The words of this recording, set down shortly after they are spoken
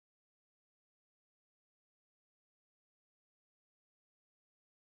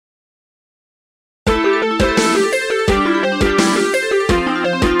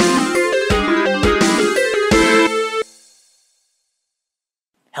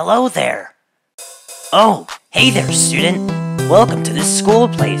Hello there. Oh, hey there, student. Welcome to this school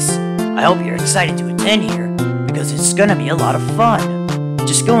place. I hope you're excited to attend here, because it's gonna be a lot of fun.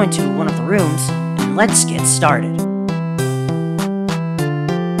 Just go into one of the rooms, and let's get started.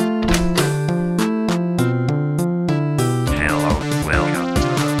 Hello, welcome to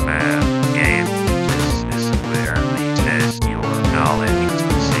the math game. This is where we test your knowledge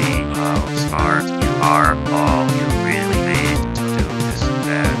to see how smart you are. All you really need to do is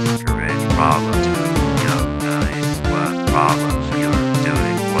ask correct problem to young guys. What problem you're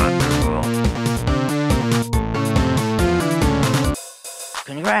doing wonderful.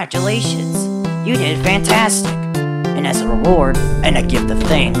 Congratulations. You did fantastic. And as a reward, and a gift of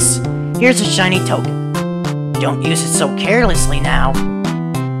thanks, here's a shiny token. Don't use it so carelessly now.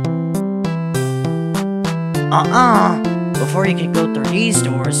 Before you can go through these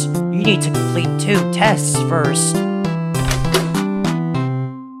doors, you need to complete 2 tests first.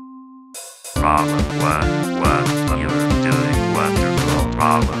 Problem 1. What you're doing wonderful.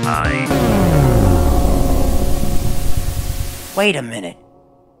 Problem I. Wait a minute.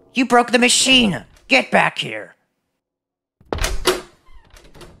 You broke the machine! Get back here!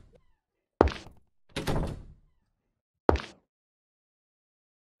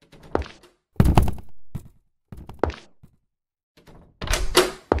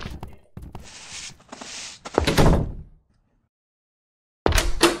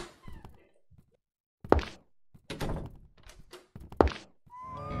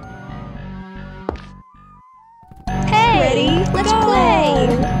 Ready? Let's play!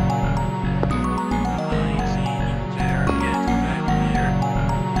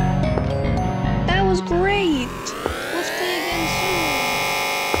 That was great! Let's play again soon.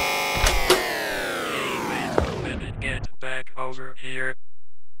 Hey, wait a minute, get back over here.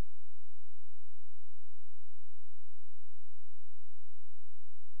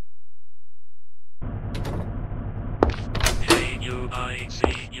 Hey, you, I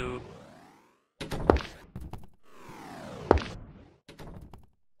see you.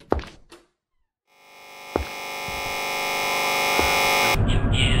 You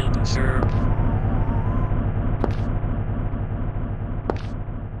answer.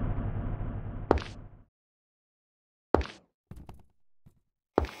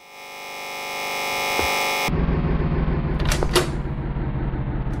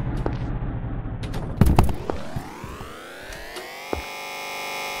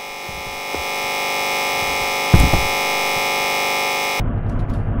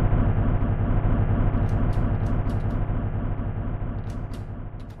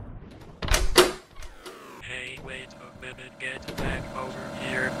 Hey, wait a minute, get back over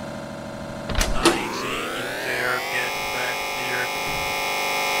here. I see you there, get back here.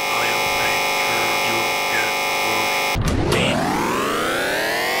 I'll make sure you get pushed.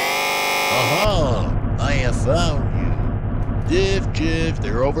 Aha! I have found you. Diff Jiff,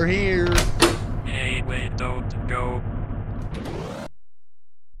 they're over here. Hey, wait, don't go.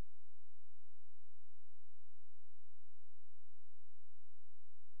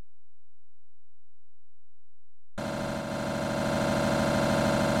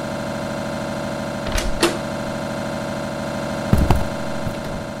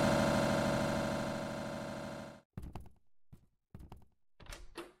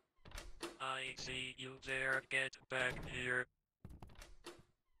 I see you there, get back here.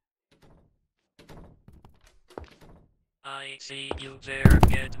 I see you there,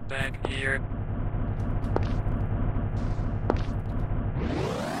 get back here.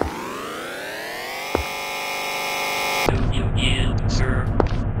 Do you answer?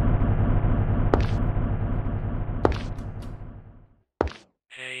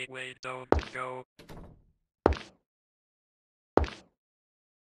 Hey, wait, don't go.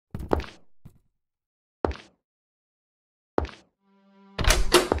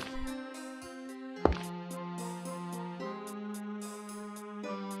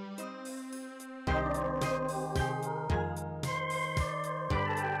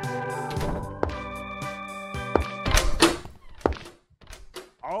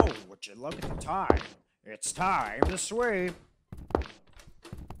 Oh, would you look at the time? It's time to sweep.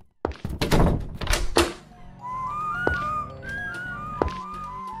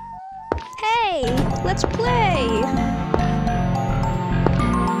 Hey, let's play!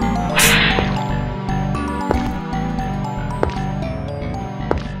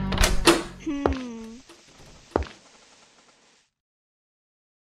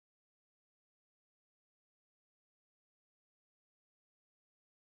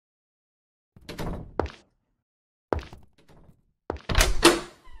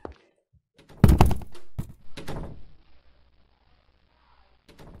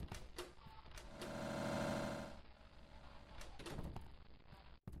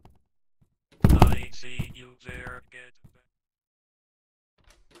 I see you there. Get back.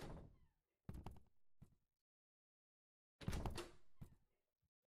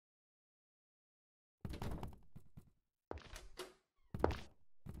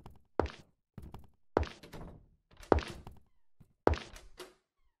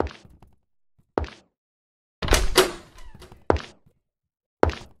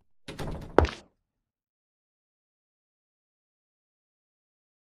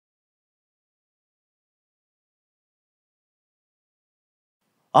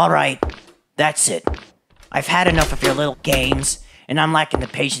 Alright, that's it. I've had enough of your little games, and I'm lacking the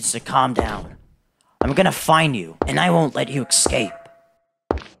patience to calm down. I'm gonna find you, and I won't let you escape.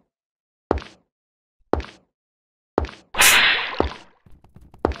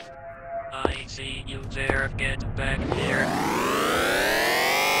 I see you there. Get back here.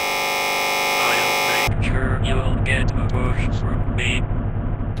 I'll make sure you'll get a push from me.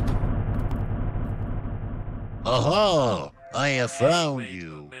 Aha! I have found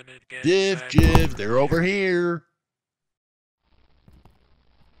you. Get Diff back Jiff, they're over here.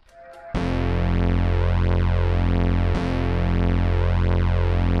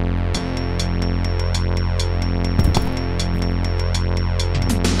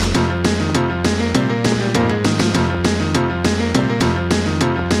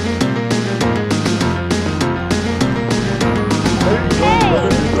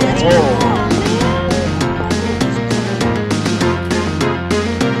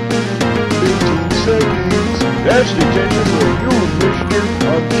 That's detention for you, mister.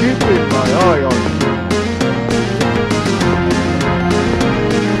 I'm keeping my eye on you.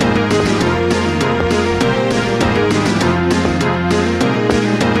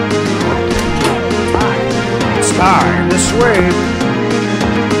 It's time to sweep.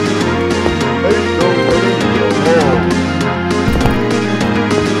 Ain't no way to go home.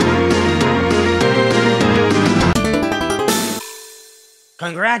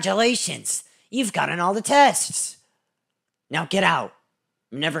 Congratulations! You've gotten all the tests! Now get out.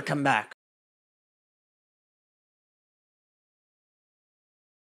 Never come back.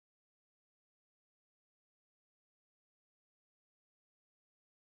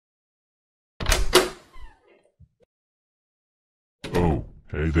 Oh,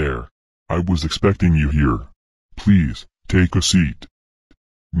 hey there. I was expecting you here. Please, take a seat.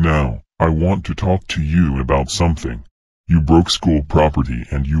 Now, I want to talk to you about something. You broke school property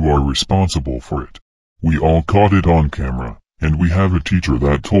and you are responsible for it. We all caught it on camera, and we have a teacher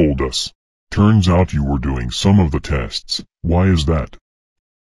that told us. Turns out you were doing some of the tests. Why is that?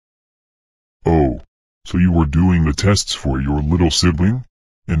 Oh, so you were doing the tests for your little sibling?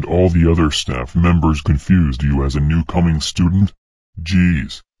 And all the other staff members confused you as a new-coming student?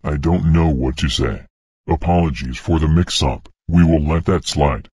 Geez, I don't know what to say. Apologies for the mix-up. We will let that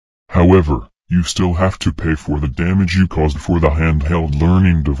slide. However, you still have to pay for the damage you caused for the handheld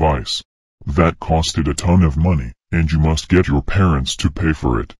learning device. That costed a ton of money, and you must get your parents to pay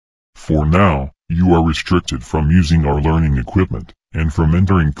for it. For now, you are restricted from using our learning equipment, and from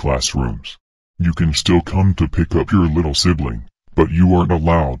entering classrooms. You can still come to pick up your little sibling, but you aren't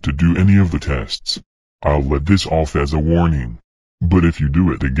allowed to do any of the tests. I'll let this off as a warning. But if you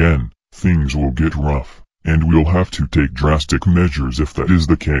do it again, things will get rough, and we'll have to take drastic measures if that is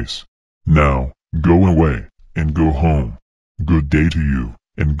the case. Now, go away, and go home. Good day to you,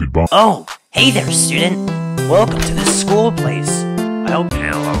 and goodbye. Oh, hey there, student. Welcome to this school place. I hope...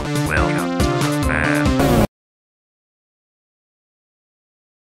 Hello, welcome to the band.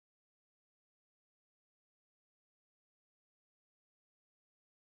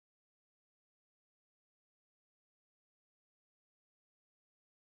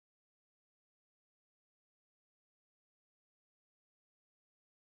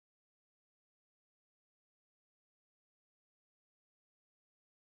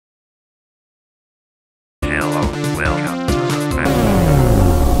 Hello, welcome to the band.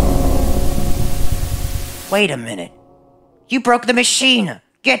 Wait a minute. You broke the machine.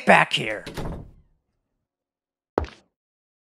 Get back here.